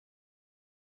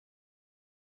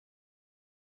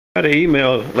I got an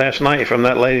email last night from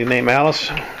that lady named Alice,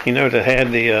 you know, that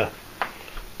had the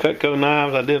Cutco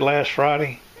knives I did last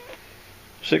Friday.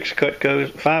 6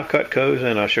 Cutcos, 5 Cutcos,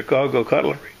 and a Chicago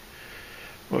cutlery.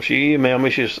 Well, she emailed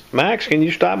me. She says, "Max, can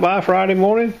you stop by Friday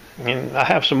morning? And I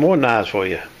have some more knives for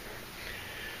you."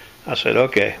 I said,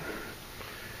 "Okay."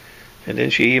 And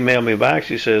then she emailed me back.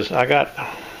 She says, "I got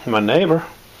my neighbor.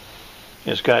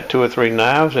 It's got 2 or 3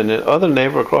 knives, and the other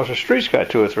neighbor across the street's got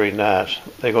 2 or 3 knives.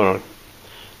 They're going to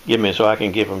give me so I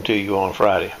can give them to you on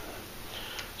Friday."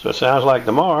 So it sounds like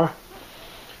tomorrow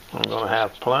I'm going to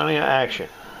have plenty of action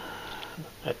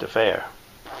at the fair.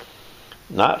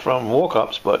 Not from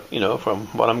walk-ups, but, you know, from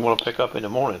what I'm going to pick up in the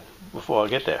morning before I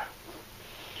get there.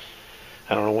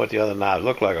 I don't know what the other knives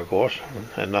look like, of course,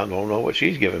 and I don't know what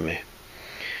she's giving me.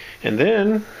 And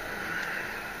then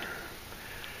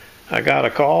I got a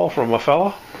call from a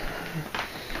fella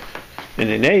in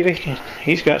the Navy.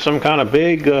 He's got some kind of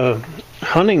big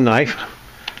hunting knife.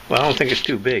 Well, I don't think it's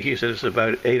too big. He said it's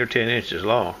about 8 or 10 inches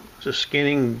long. It's a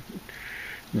skinning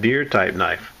deer type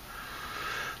knife.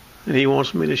 And he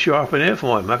wants me to sharpen it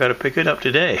for him. I got to pick it up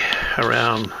today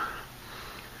around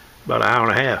about an hour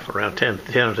and a half, around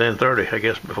 10:30, I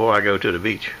guess, before I go to the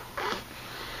beach.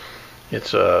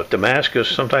 It's a Damascus,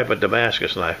 some type of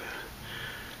Damascus knife.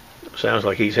 Sounds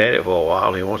like he's had it for a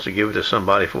while. He wants to give it to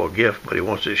somebody for a gift, but he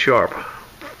wants it sharp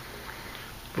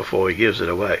before he gives it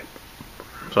away.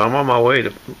 So I'm on my way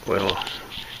to, well,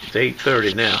 it's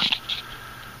 8:30 now.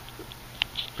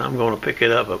 I'm going to pick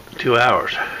it up in 2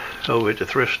 hours over at the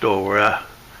thrift store where I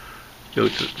go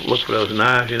to look for those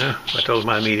knives, you know. I told him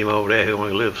I'd meet him over there.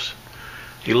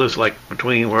 He lives like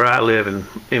between where I live and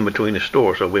in between the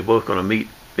store, so we're both going to meet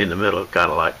in the middle,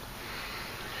 kind of like.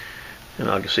 And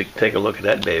I'll just take a look at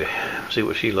that baby, see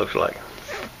what she looks like.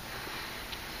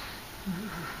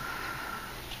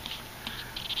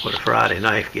 What a Friday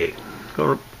knife gig.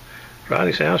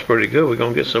 Friday sounds pretty good. We're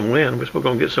going to get some wind. We're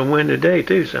going to get some wind today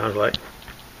too, sounds like.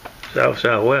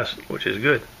 South-southwest, which is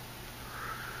good.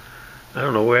 I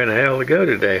don't know where in the hell to go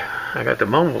today. I got the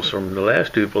mumbles from the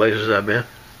last 2 places I've been.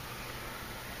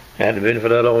 Had it been for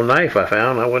that old knife I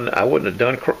found, I wouldn't have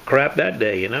done crap that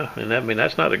day, you know. And I mean,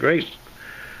 that's not a great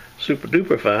super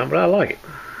duper find, but I like it.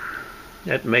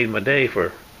 That made my day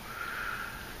for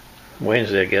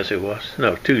Wednesday, I guess it was.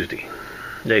 No, Tuesday.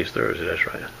 Today's Thursday, that's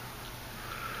right.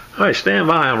 All right, stand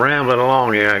by. I'm rambling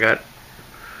along here. I got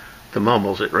the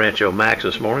mumbles at Rancho Max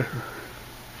this morning.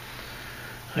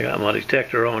 I got my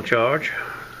detector on charge.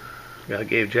 I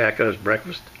gave Jack us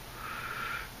breakfast.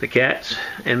 The cats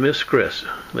and Miss Chris,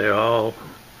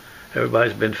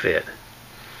 everybody's been fed.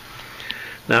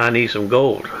 Now I need some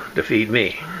gold to feed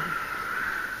me.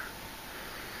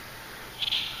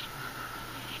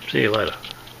 See you later.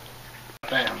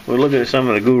 We're looking at some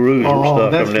of the gurus and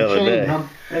stuff from the other day.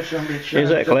 Here's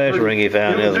that class ring he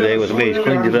found the other day with me. He's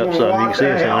cleaned it up some. You can see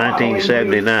it's in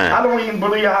 1979. I don't even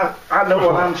believe I know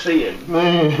what I'm seeing.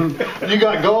 Man, you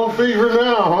got gold fever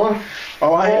now, huh?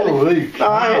 Oh, I had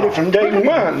it from day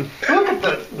one. Look at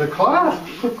the class.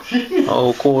 Jeez.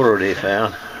 Old quarter they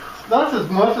found. That's as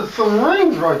much as some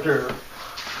rings right there.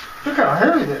 Look how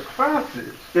heavy that class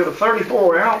is. It was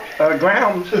 34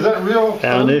 grams. Is that real?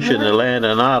 Found this in the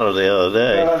Landonado the other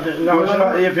day. No, it's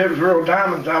not. If it was real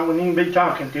diamonds, I wouldn't even be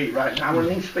talking to you right now. I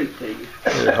wouldn't even speak to you.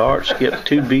 His heart skipped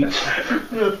 2 beats.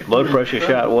 Blood pressure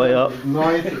shot way up.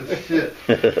 Nice as shit.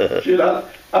 Shit, I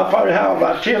probably have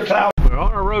about 10,000. We're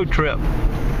on a road trip.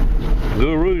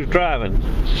 Guru's driving.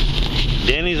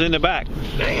 Denny's in the back.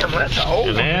 Damn, that's old.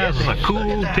 And there's a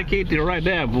cool ticket right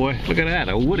there, boy. Look at that,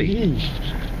 a Woody.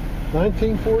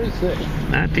 1946.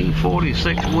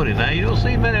 1946 Woody. Now you don't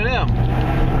see many of them. No.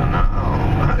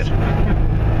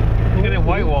 Look at them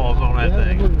white walls on that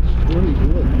thing. Really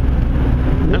good.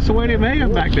 That's the way they made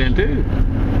them back then too.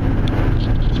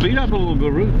 Speed up a little,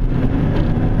 Guru.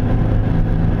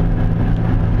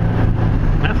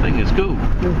 That thing is cool.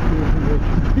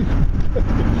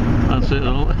 That's it.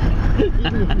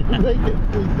 Make it,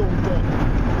 please don't touch.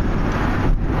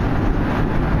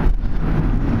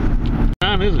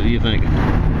 What time is it, you think?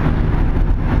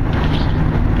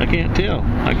 I can't tell.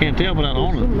 I can't tell without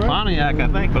on it. Pontiac, I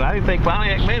think, but I didn't think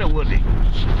Pontiac made a Woody.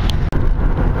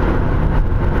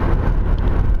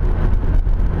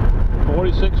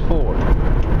 .46 Ford.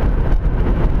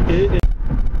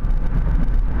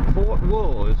 Fort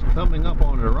Wool is coming up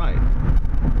on the right.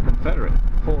 Confederate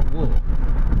Fort Wool.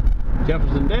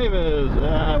 Jefferson Davis.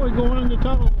 We're going in the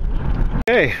tunnel.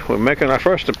 Hey, we're making our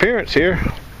first appearance here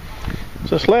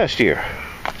since last year.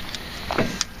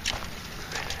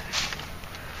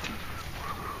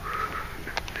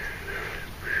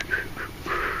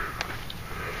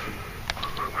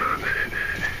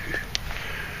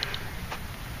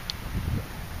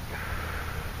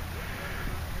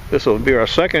 This will be our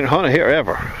second hunt here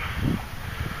ever.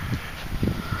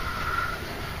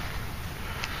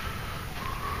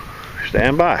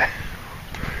 Stand by.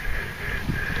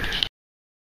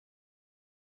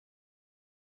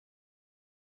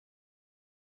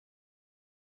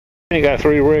 He got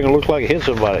 3 ring and looks like it hit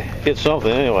somebody. Hit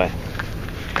something anyway.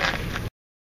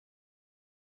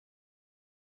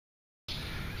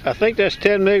 I think that's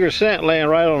 10 meter scent laying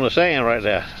right on the sand right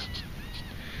there.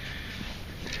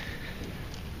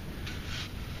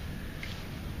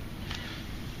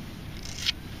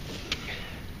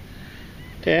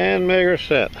 $10 meter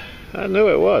scent. I knew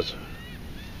it was.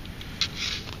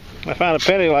 I found a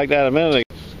penny like that a minute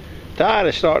ago. Tide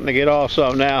is starting to get off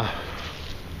some now.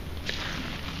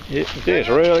 It's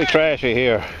really trashy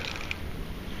here.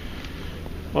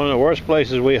 One of the worst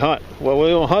places we hunt. Well, we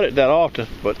don't hunt it that often,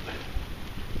 but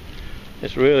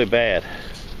it's really bad.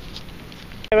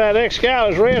 That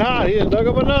Excalibur's red hot. He just dug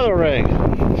up another ring.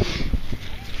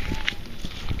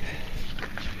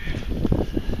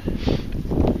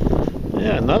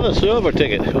 Yeah, another silver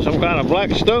ticket with some kind of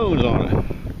black stones on it.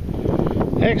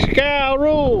 Excal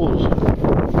rules.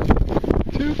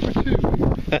 2 for 2.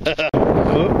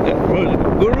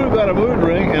 Guru got a moon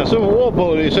ring and a Civil War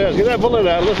bullet. He says, "Get that bullet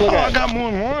out. Let's look at it." I got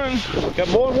more than one. Got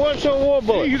more than one Civil War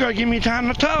bullet. You gotta give me time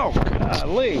to talk.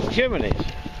 Lee, Jiminy's.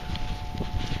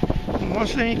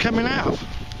 What's the ain't coming out?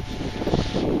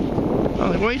 Oh,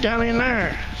 they're way down in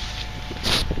there.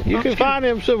 You can find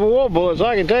them Civil War bullets,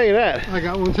 I can tell you that. I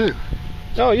got one too.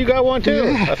 Oh, you got one too?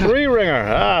 Yeah. A 3 ringer.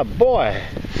 Ah, boy.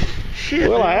 Shit.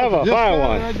 Will I ever find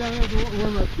one? Right down there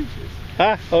where my scoop is.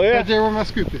 Huh? Oh, yeah? Right there where my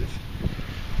scoop is.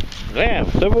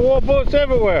 Damn, Civil War bullets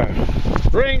everywhere.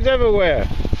 Rings everywhere.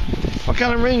 What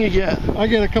kind of ring you get? I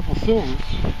get a couple silvers.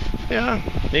 Yeah.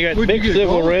 You got What'd big you get,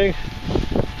 Civil gold? ring.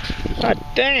 God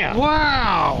damn.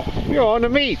 Wow! You're on the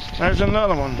meat. There's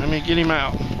another one. Let me get him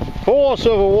out. 4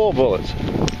 Civil War bullets.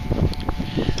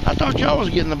 I thought y'all was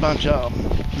getting a bunch of them.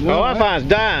 No, I find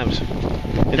dimes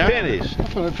and Dimes. pennies. I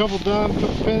found a couple dimes,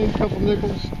 couple pennies, couple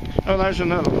nickels. Oh, there's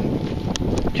another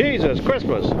one. Jesus,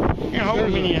 Christmas. Here, hold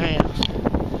them in your hands.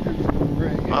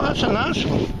 Oh, that's a nice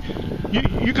one.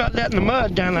 You got that in the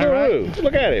mud down there, Woo-hoo. right?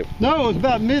 Look at him. No, it's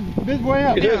about midway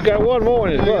up. He's just got one more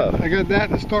in his glove. I got that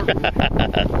to start with.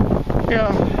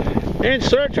 Yeah. In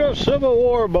search of Civil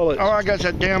War bullets. Oh, I got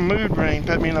that damn mood ring.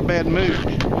 Put me in a bad mood.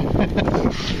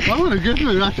 I'm in a good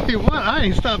mood. I tell you what, I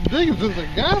ain't stopped digging since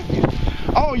I got here.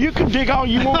 Oh, you can dig all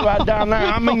you want right down there.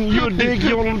 I mean, you'll dig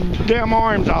your damn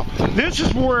arms off. This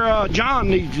is where John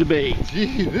needs to be.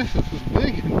 Gee, this is some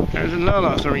digging. There's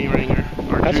another 3 ringer.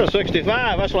 That's a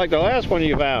 65. That's like the last one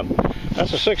you found.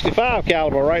 That's a 65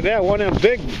 caliber right there. One of them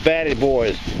big baddie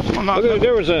boys. Look at the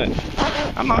difference in it.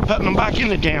 I'm not putting them back in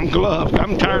the damn glove.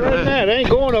 I'm tired of that. It ain't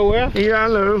going nowhere. Yeah, I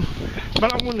know.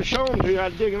 But I wanted to show them to you. I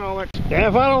was digging all that. Damn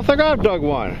if I don't think I've dug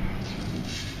one.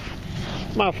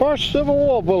 My first Civil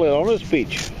War bullet on this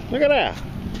beach. Look at that.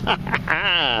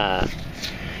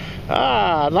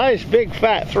 Ah, nice big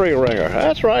fat 3 ringer.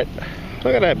 That's right.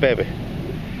 Look at that baby.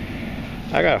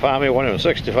 I gotta find me one of them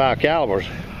 65 calibers.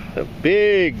 A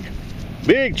big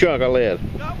chunk of lead.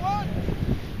 Got one?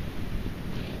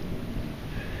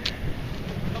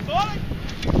 A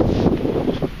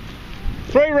bullet?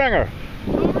 3 ringer.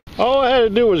 All I had to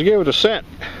do was give it a scent.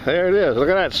 There it is. Look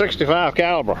at that 65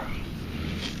 caliber.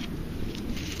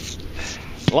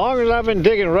 As long as I've been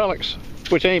digging relics,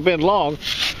 which ain't been long,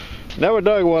 never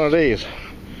dug one of these.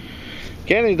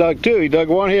 Kenny dug 2. He dug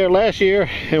one here last year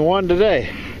and one today.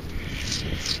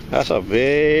 That's a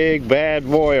big bad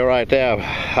boy right there.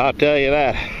 I'll tell you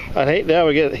that. I'd hate to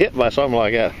ever get hit by something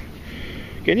like that.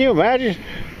 Can you imagine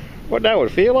what that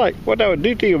would feel like? What that would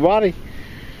do to your body?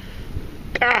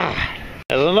 God.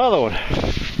 There's another one.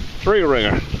 3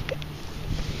 ringer.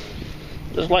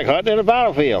 Just like hunting in a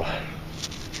battlefield.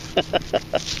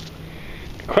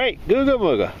 Great, googa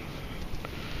mooga.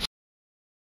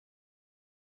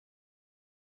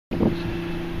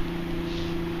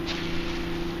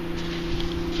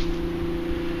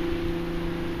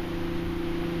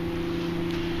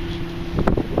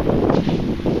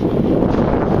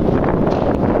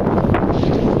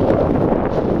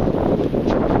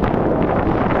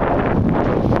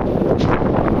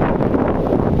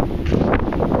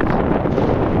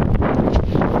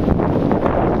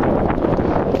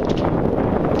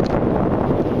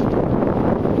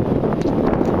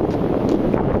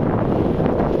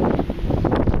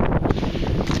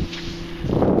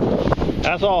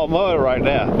 That's all mud right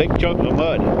now, big chunks of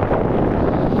mud.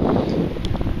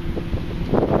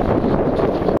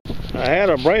 I had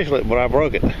a bracelet, but I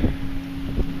broke it.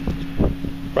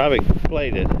 Probably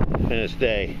played it in its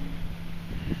day.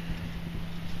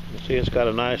 See, it's got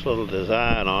a nice little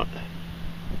design on it.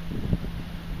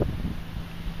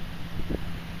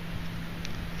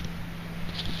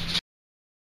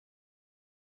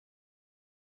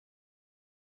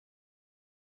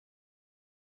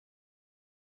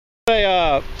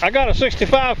 I got a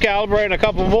 65 caliber and a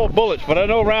couple more bullets, but I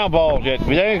no round balls yet.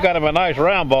 They ain't got him a nice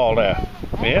round ball there.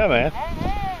 Yeah, man.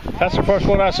 That's the first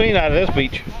one I've seen out of this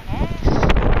beach.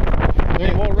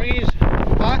 Any more ringies?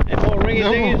 What? Any more ringies?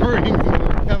 No more rings.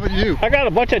 How about you? I got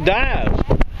a bunch of dimes.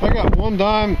 I got 1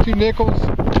 dime, 2 nickels,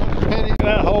 1 penny. Look at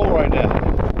that hole right there.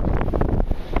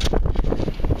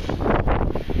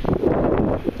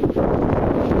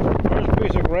 First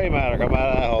piece of gray matter come out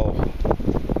of that hole.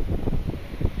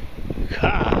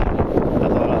 God, I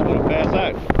thought I was going to pass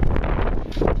out.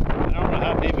 I don't know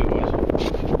how deep it was.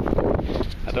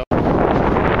 I don't.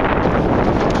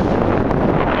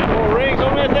 Any more rings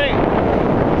on that thing?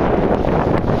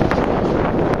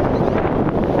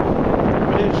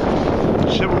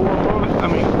 Civil War bullet? I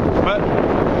mean, button?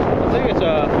 I think it's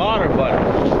a modern button.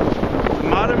 A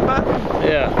modern button?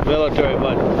 Yeah, military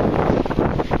button.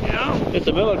 Yeah. It's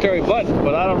a military button,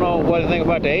 but I don't know what to think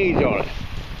about the age on it.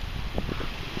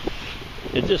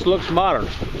 It just looks modern.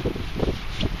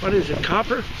 What is it,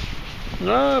 copper?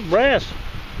 No, brass.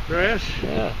 Brass?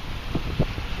 Yeah.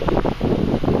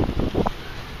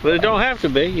 But it don't have to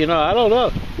be, you know, I don't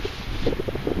know.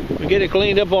 We get it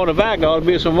cleaned up on the back, there ought to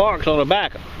be some marks on the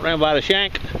back, around by the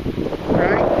shank.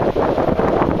 Right.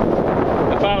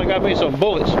 I finally got me some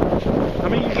bullets. How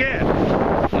many you get?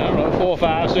 I don't know, 4,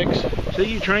 5, 6. See,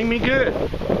 you trained me good.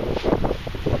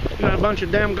 You got a bunch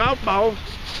of damn golf balls.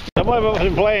 Somebody must have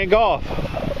been playing golf.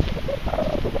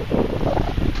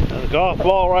 There's a golf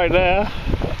ball right there.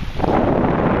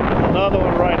 Another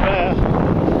one right there.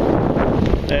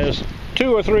 There's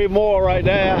 2 or 3 more right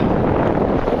there.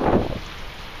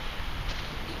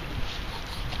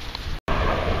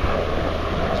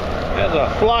 There's a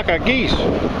flock of geese.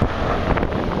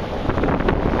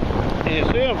 Can you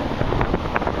see them?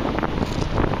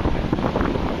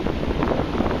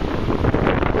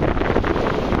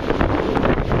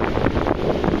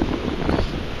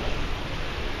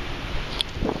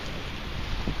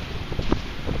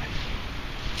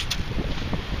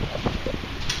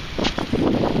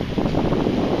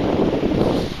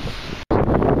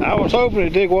 I was hoping to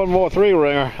dig one more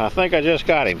 3-ringer. I think I just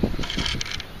got him.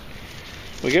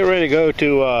 We get ready to go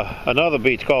to another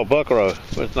beach called Buckrow,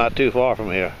 but it's not too far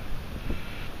from here.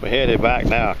 We're headed back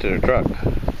now to the truck.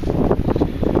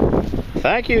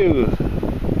 Thank you,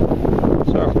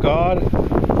 Surf God,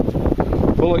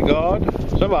 Bullet God,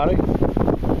 somebody.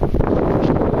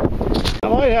 I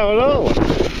might have another one.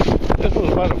 This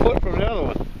one's about a foot from the other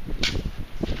one.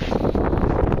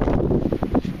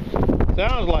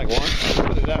 Sounds like one. Let's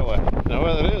put it that way. Now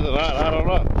whether it is or not, I don't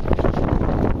know.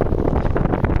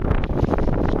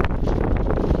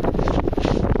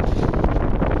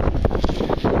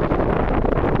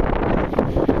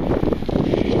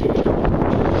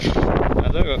 I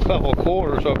took a couple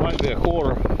quarters, so it might be a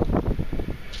quarter.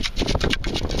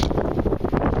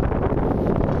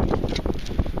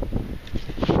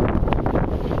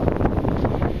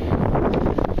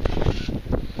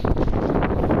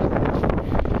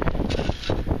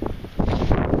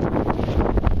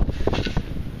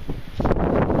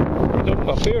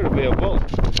 Appear to be a bullet.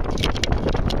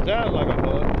 Sounds like a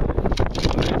bullet.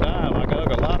 Time, I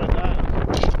got a lot of time.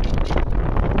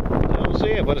 I don't see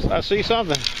it, but I see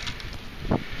something.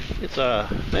 It's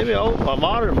maybe a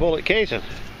modern bullet casing.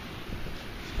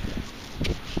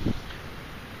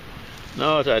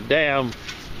 No, it's a damn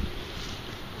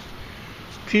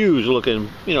fuse looking,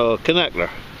 you know, connector.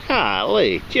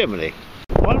 Golly, Jiminy.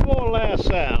 One more last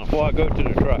sound before I go to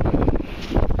the truck.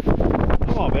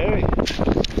 Come on, baby.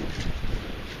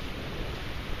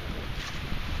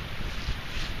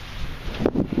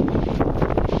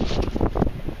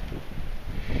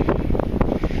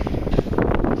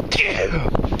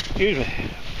 Excuse me.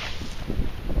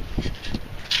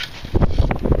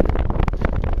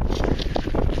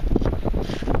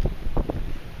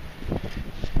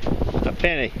 A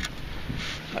penny.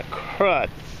 A crud.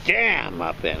 Damn,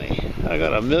 a penny. I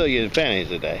got a million pennies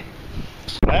today.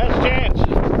 Last chance.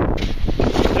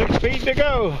 6 feet to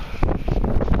go.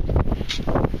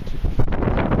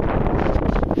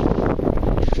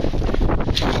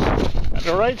 Got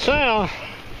the right sound.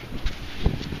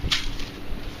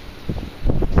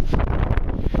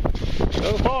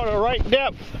 So far, the right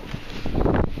depth.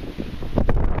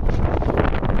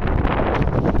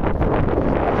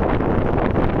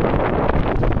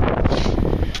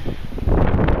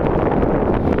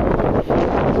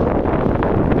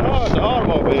 Oh, it's an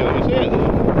automobile, you see it?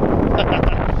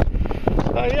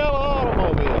 A yellow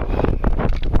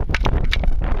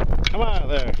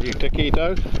You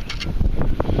taquito?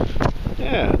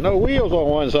 Yeah, no wheels on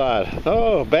one side.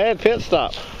 Oh, bad pit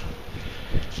stop.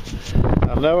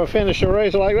 I've never finished a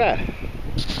race like that.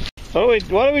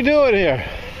 What are we doing here?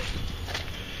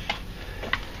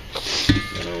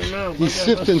 I don't know. He's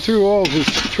sifting through all his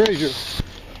treasure.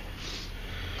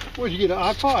 Where'd you get an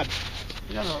iPod?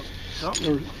 Got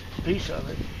something, piece of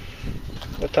it.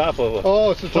 The top of a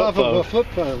Oh, it's the top phone. of a flip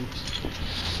phone.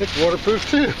 It's waterproof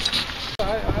too.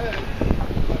 I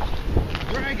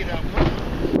drag it out.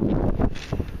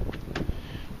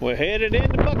 We're headed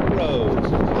into Buckrow.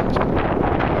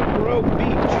 Buckrow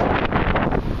Beach.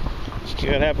 You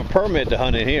gotta have a permit to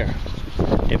hunt in here,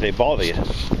 if they bother you.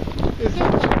 Is it?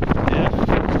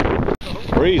 Yeah.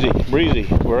 Breezy, breezy.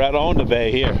 We're out on the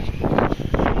bay here.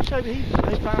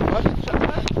 They found buckets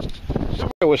somewhere.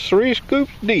 It was 3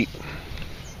 scoops deep.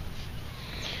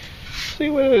 See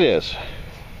what it is.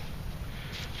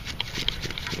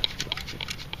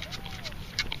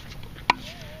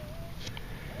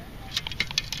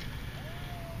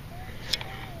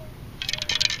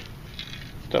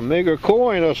 It's a meager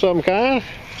coin of some kind.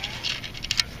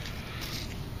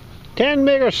 10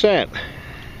 meager cent.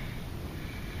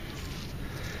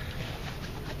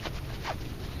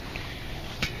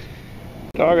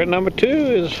 Target number 2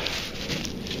 is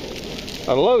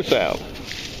a low sound.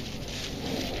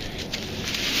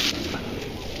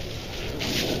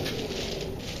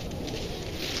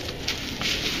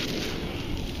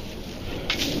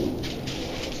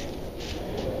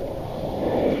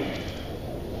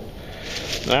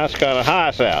 That's got a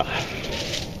high sound.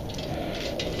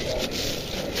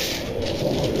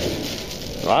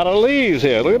 A lot of leaves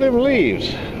here. Look at them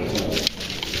leaves.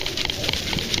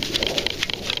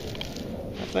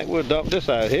 I think we'll dump this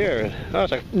out here. Oh,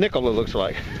 it's a nickel, it looks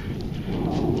like.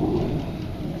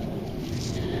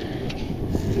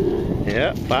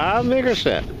 Yep, 5 meager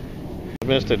cent.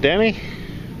 Mr. Denny.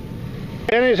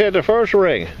 Denny's hit the first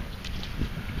ring.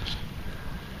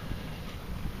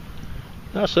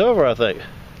 That's silver, I think.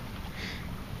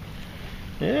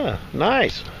 Yeah,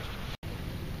 nice.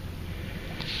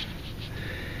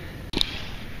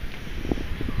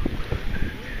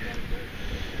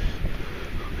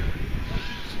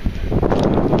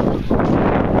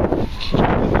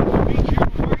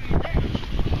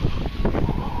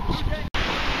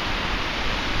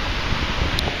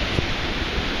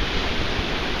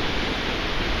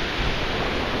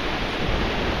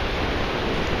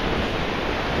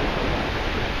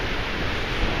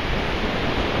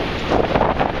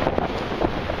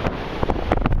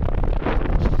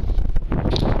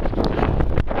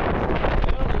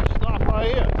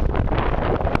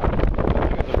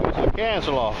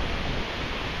 Cancel off.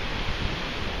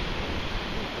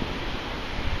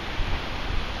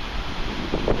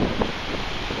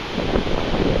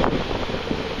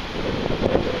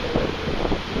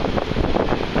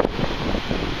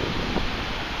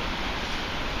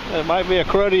 It might be a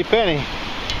cruddy penny.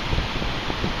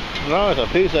 No, it's a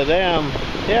piece of damn,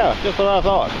 yeah, just what I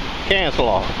thought. Cancel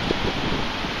off.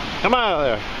 Come out of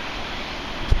there.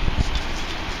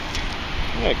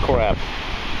 That crap.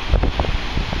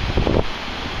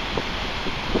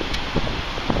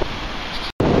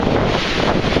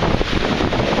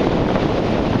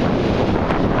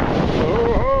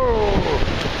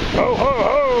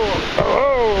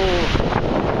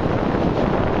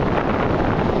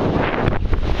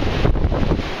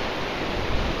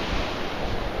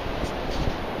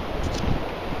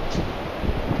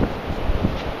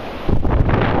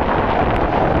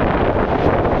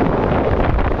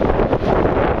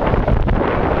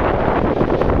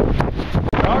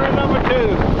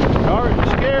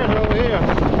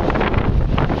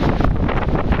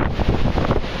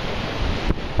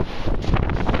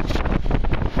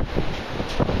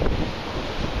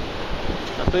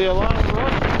 See a lot of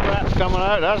rust scraps coming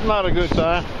out. That's not a good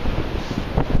sign.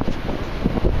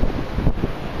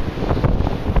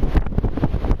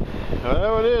 Well,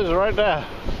 there it is right there.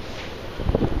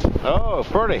 Oh,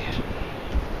 pretty.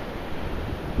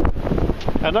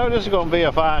 I know this is going to be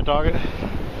a fine target.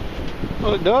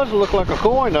 Well, it does look like a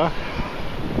coin though.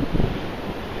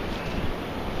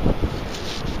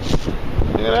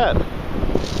 Look at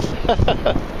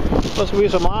that. Must be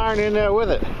some iron in there with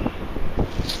it.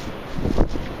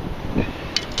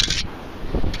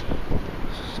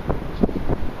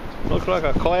 Looks like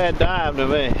a clad dime to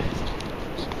me.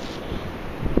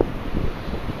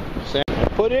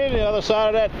 Put in the other side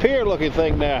of that pier looking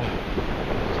thing there.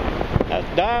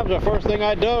 That dime's the first thing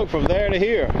I dug from there to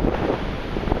here.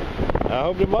 I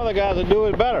hope the other guys will do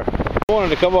it better. I wanted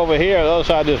to come over here, the other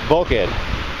side of this bulkhead.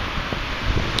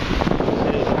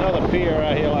 There's another pier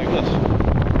right here like this.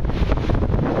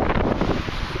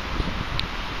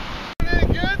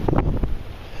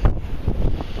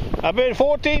 I've been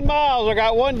 14 miles. I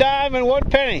got 1 dime and 1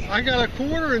 penny. I got a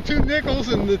quarter and 2 nickels,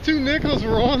 and the 2 nickels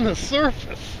were on the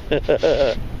surface.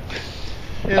 I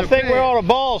think we're on a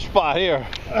bald spot here.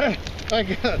 I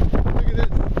got, look at this.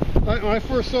 When I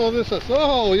first saw this, I said,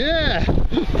 oh yeah,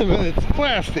 but it's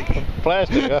plastic.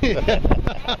 Plastic, huh?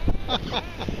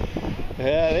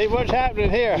 Yeah, there ain't much happening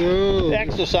here. No,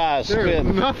 Exercise there's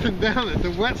spin. nothing down at the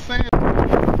wet sand.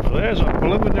 Well, there's a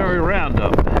preliminary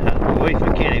roundup. Wait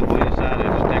for Kenny. We decided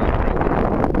to take a break.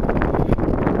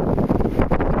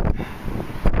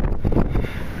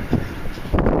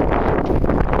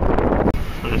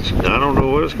 I don't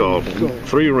know what it's called.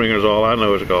 3 ringers, all I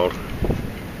know it's called.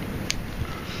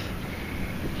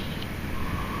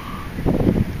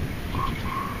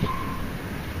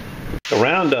 The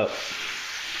roundup.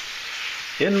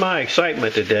 In my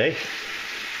excitement today,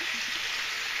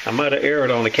 I might have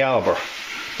erred on the caliber.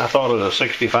 I thought it was a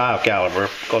 65 caliber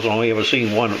because I only ever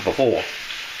seen one before,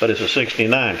 but it's a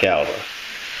 69 caliber.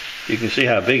 You can see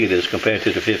how big it is compared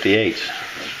to the 58s.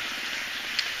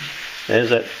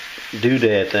 There's that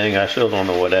doodad thing. I still don't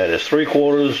know what that is. 3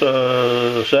 quarters,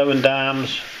 7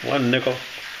 dimes, 1 nickel,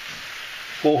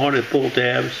 400 pull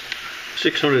tabs,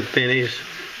 600 pennies,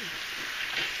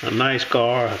 a nice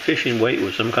car, a fishing weight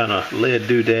with some kind of lead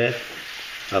doodad,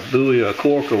 a buoy or a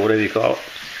cork or whatever you call it,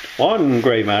 1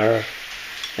 gray matter,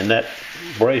 and that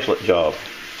bracelet job.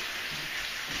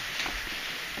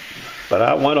 But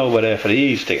I went over there for the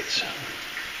ease tickets.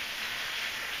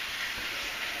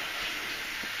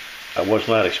 I was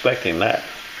not expecting that.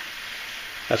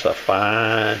 That's a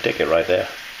fine ticket right there.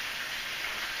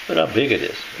 Look how big it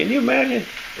is. Can you imagine?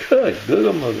 Good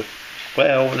googum, fly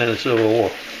over in the Civil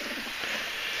War.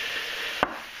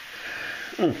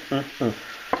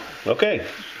 Okay,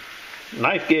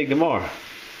 knife gig tomorrow.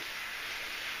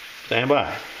 Stand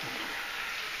by.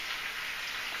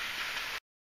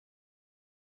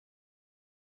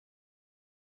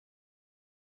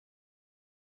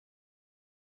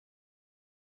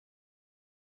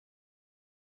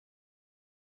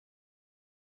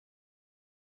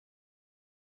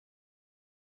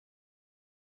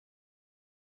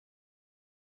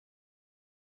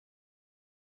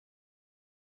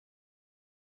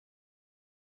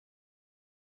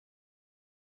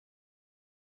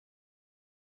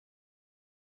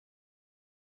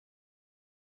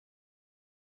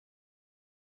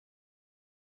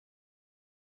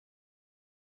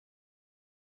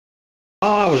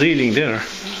 While I was eating dinner,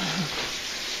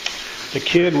 the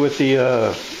kid with the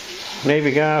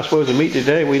Navy guy I was supposed to meet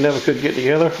today, we never could get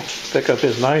together, pick up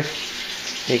his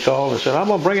knife. He called and said, I'm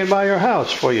going to bring it by your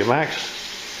house for you, Max.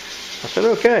 I said,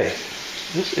 okay.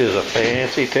 This is a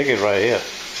fancy ticket right here.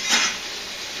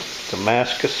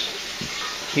 Damascus.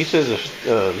 He says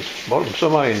it's bought from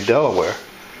somebody in Delaware.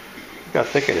 Look how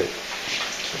thick it is.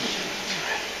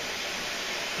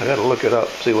 I got to look it up,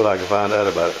 see what I can find out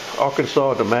about it.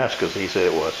 Arkansas Damascus, he said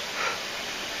it was.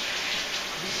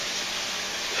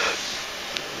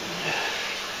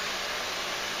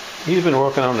 He's been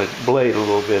working on the blade a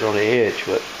little bit on the edge,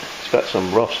 but it's got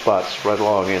some rough spots right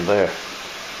along in there.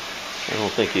 I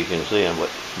don't think you can see them, but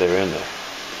they're in there.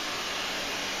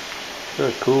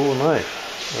 They're a cool knife.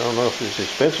 I don't know if it's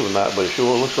expensive or not, but it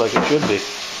sure looks like it should be.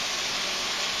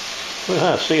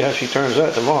 We'll see how she turns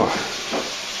out tomorrow.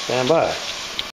 Stand by.